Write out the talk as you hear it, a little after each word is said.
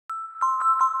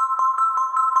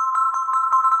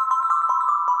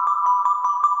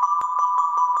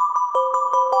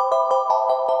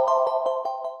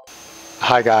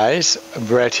Hi guys,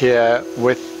 Brett here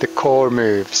with the core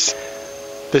moves.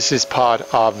 This is part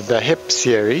of the hip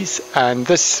series, and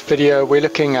this video we're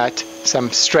looking at some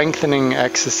strengthening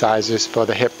exercises for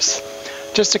the hips.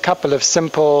 Just a couple of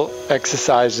simple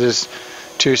exercises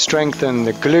to strengthen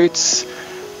the glutes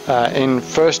in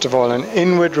first of all an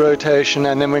inward rotation,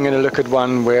 and then we're going to look at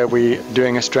one where we're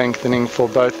doing a strengthening for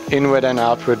both inward and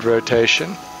outward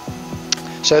rotation.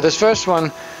 So this first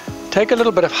one, take a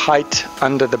little bit of height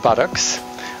under the buttocks,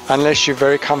 unless you're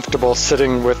very comfortable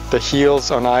sitting with the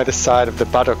heels on either side of the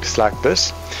buttocks like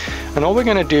this. And all we're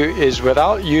going to do is,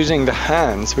 without using the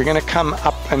hands, we're going to come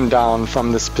up and down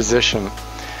from this position.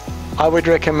 I would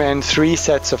recommend 3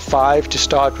 sets of 5 to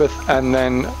start with, and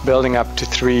then building up to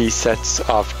 3 sets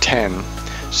of 10.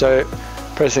 So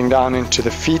pressing down into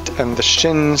the feet and the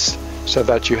shins so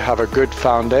that you have a good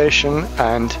foundation,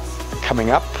 and coming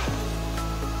up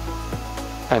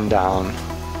and down.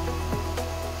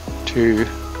 2,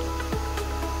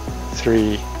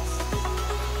 3,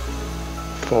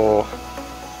 4,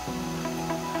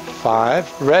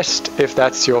 5. Rest if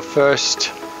that's your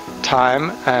first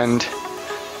time, and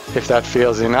if that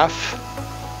feels enough.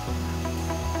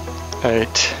 8,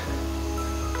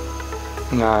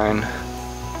 9,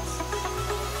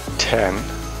 10.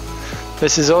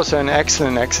 This is also an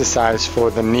excellent exercise for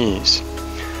the knees.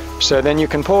 So then you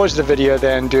can pause the video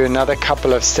there and do another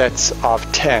couple of sets of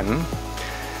 10.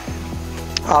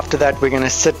 After that we're going to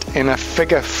sit in a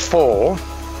figure 4.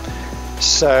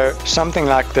 So something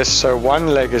like this. So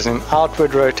one leg is in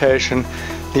outward rotation,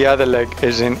 the other leg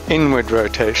is in inward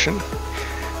rotation.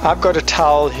 I've got a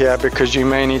towel here because you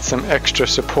may need some extra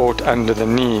support under the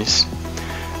knees.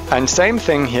 And same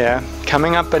thing here,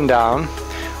 coming up and down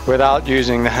without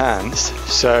using the hands.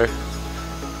 So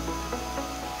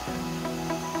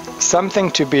something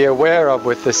to be aware of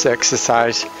with this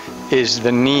exercise is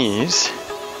the knees.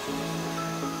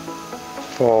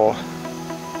 4,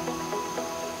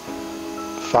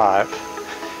 5.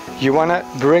 You want to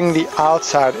bring the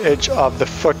outside edge of the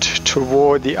foot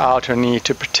toward the outer knee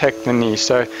to protect the knee.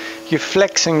 So you're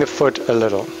flexing the foot a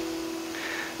little.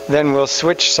 Then we'll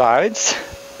switch sides.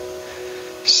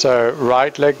 So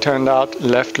right leg turned out,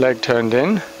 left leg turned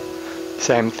in.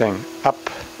 Same thing. Up.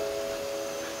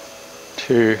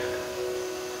 2,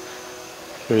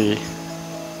 3,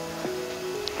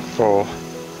 4,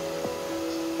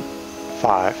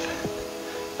 5.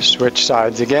 Switch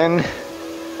sides again.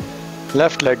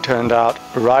 Left leg turned out,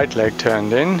 right leg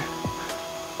turned in.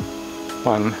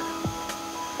 1,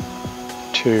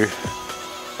 2,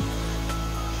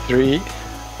 3,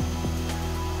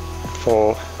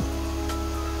 4,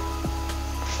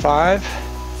 5.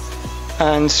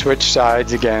 And switch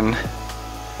sides again.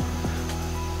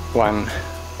 1,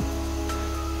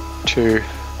 2,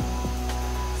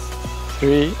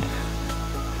 3,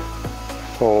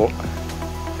 4,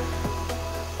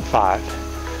 5.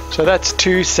 So that's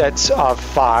 2 sets of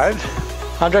 5.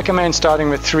 I'd recommend starting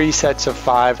with 3 sets of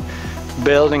 5,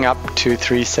 building up to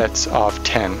 3 sets of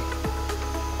 10.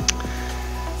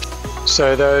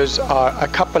 So those are a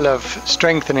couple of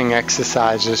strengthening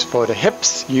exercises for the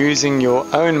hips, using your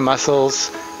own muscles,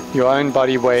 your own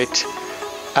body weight,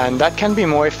 and that can be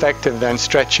more effective than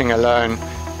stretching alone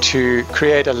to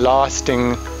create a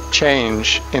lasting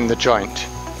change in the joint.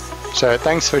 So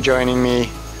thanks for joining me.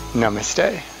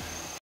 Namaste.